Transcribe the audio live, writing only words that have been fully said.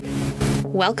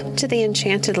Welcome to the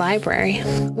Enchanted Library,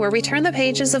 where we turn the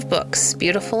pages of books,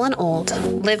 beautiful and old,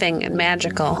 living and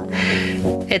magical.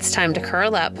 It's time to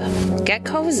curl up, get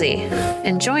cozy,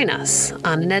 and join us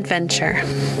on an adventure.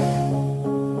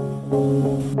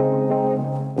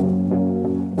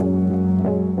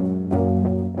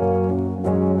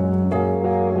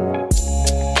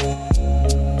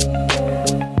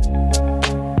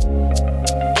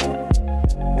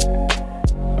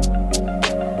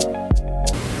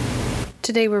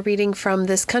 Today we're reading from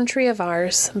This Country of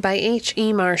Ours by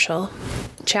H.E. Marshall.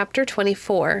 Chapter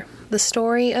 24, The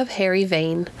Story of Harry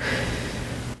Vane.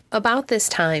 About this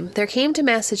time, there came to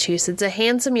Massachusetts a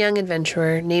handsome young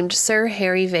adventurer named Sir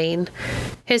Harry Vane.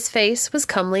 His face was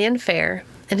comely and fair,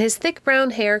 and his thick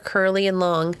brown hair curly and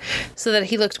long, so that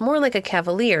he looked more like a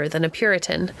cavalier than a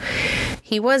Puritan.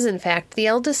 He was, in fact, the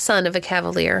eldest son of a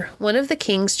cavalier, one of the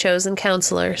king's chosen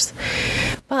counselors.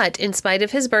 But, in spite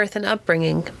of his birth and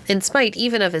upbringing, in spite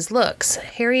even of his looks,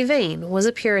 Harry Vane was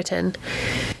a Puritan.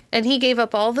 And he gave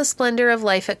up all the splendor of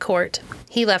life at court.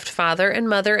 He left father and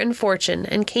mother and fortune,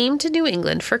 and came to New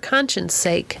England for conscience'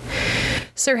 sake.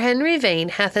 Sir Henry Vane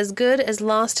hath as good as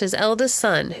lost his eldest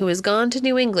son, who is gone to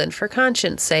New England for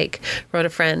conscience' sake, wrote a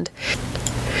friend.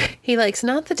 He likes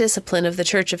not the discipline of the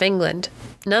Church of England.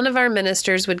 None of our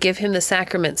ministers would give him the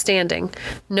sacrament standing.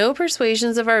 No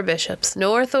persuasions of our bishops,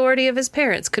 nor authority of his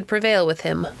parents could prevail with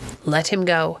him. Let him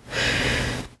go.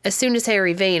 As soon as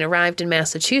Harry Vane arrived in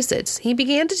Massachusetts, he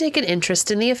began to take an interest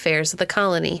in the affairs of the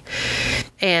colony.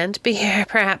 And,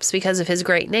 perhaps because of his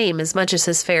great name as much as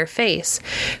his fair face,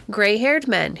 gray-haired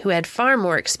men who had far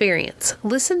more experience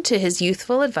listened to his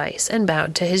youthful advice and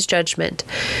bowed to his judgment.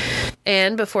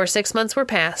 And before 6 months were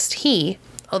past, he,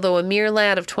 although a mere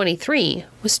lad of 23,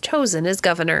 was chosen as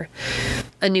governor.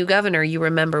 A new governor, you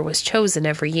remember, was chosen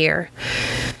every year.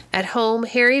 At home,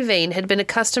 Harry Vane had been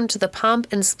accustomed to the pomp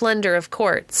and splendor of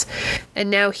courts, and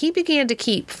now he began to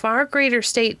keep far greater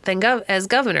state as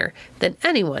governor than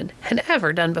anyone had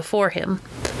ever done before him.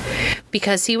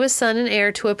 Because he was son and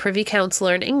heir to a privy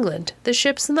councillor in England, the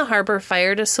ships in the harbor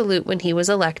fired a salute when he was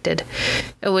elected,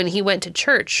 and when he went to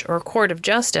church or court of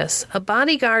justice, a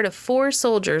bodyguard of 4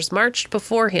 soldiers marched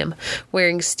before him,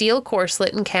 wearing steel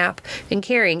corselet and cap, and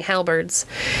carrying halberds.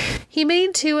 He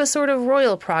made, too, a sort of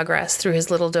royal progress through his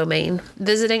little domain,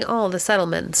 visiting all the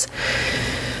settlements.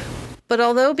 But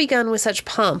although begun with such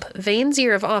pomp, Vane's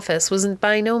year of office was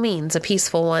by no means a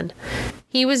peaceful one.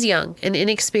 He was young and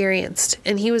inexperienced,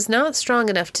 and he was not strong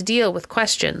enough to deal with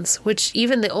questions which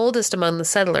even the oldest among the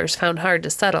settlers found hard to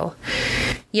settle.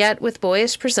 Yet, with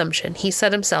boyish presumption, he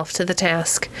set himself to the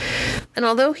task. And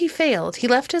although he failed, he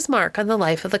left his mark on the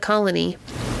life of the colony.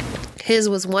 His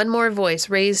was one more voice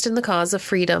raised in the cause of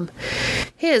freedom.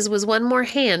 His was one more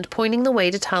hand pointing the way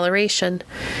to toleration.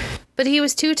 But he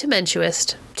was too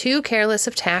tempestuous, too careless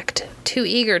of tact, too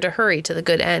eager to hurry to the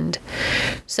good end.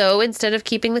 So, instead of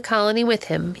keeping the colony with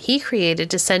him, he created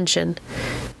dissension.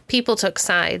 People took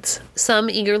sides, some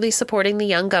eagerly supporting the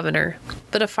young governor,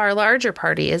 but a far larger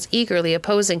party as eagerly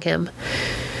opposing him.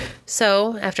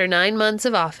 So, after 9 months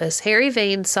of office, Harry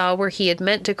Vane saw where he had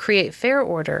meant to create fair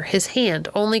order, his hand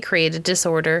only created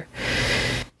disorder.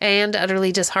 And,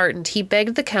 utterly disheartened, he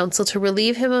begged the council to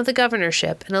relieve him of the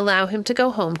governorship and allow him to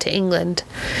go home to England.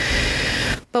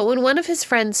 But when one of his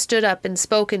friends stood up and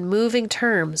spoke in moving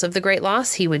terms of the great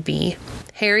loss he would be,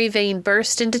 Harry Vane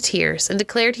burst into tears and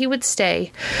declared he would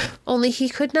stay, only he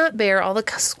could not bear all the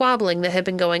squabbling that had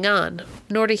been going on,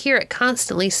 nor to hear it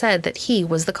constantly said that he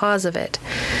was the cause of it.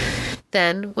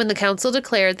 Then, when the council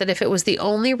declared that if it was the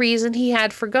only reason he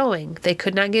had for going, they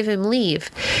could not give him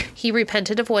leave, he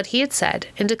repented of what he had said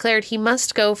and declared he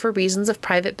must go for reasons of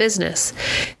private business,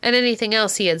 and anything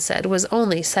else he had said was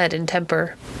only said in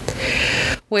temper.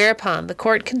 Whereupon the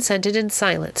court consented in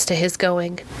silence to his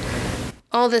going.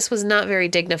 All this was not very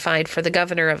dignified for the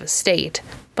governor of a state,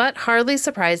 but hardly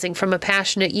surprising from a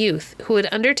passionate youth who had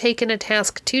undertaken a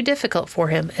task too difficult for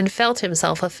him and felt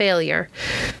himself a failure.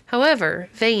 However,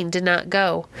 Vane did not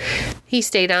go. He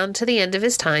stayed on to the end of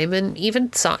his time and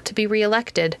even sought to be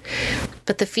re-elected.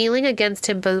 But the feeling against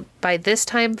him by this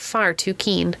time far too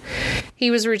keen. He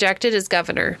was rejected as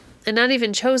governor, and not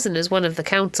even chosen as one of the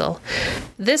council.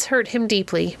 This hurt him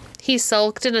deeply. He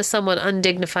sulked in a somewhat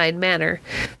undignified manner,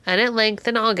 and at length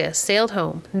in August sailed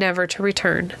home, never to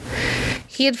return.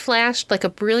 He had flashed like a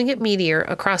brilliant meteor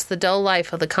across the dull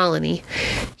life of the colony.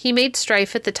 He made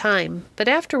strife at the time, but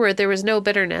afterward there was no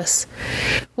bitterness.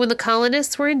 When the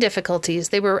colonists were in difficulties,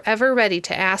 they were ever ready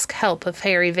to ask help of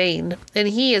Harry Vane, and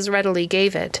he as readily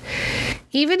gave it.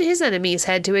 Even his enemies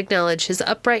had to acknowledge his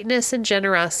uprightness and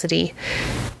generosity.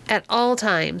 At all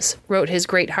times, wrote his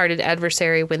great-hearted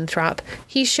adversary Winthrop,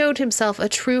 he showed himself a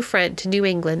true friend to New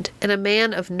England and a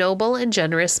man of noble and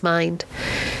generous mind.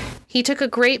 He took a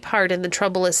great part in the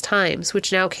troublous times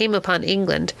which now came upon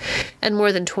England, and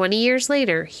more than 20 years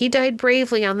later he died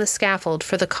bravely on the scaffold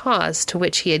for the cause to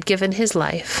which he had given his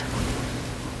life.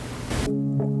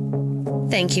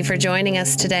 Thank you for joining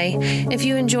us today. If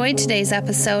you enjoyed today's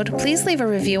episode, please leave a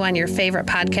review on your favorite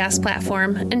podcast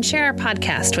platform and share our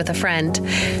podcast with a friend.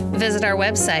 Visit our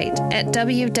website at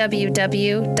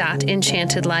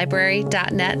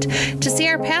www.enchantedlibrary.net to see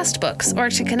our past books or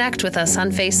to connect with us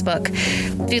on Facebook.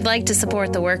 If you'd like to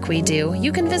support the work we do,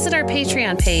 you can visit our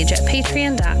Patreon page at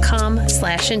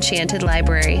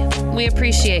patreon.com/enchantedlibrary. We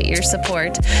appreciate your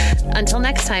support. Until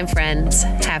next time, friends,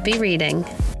 happy reading.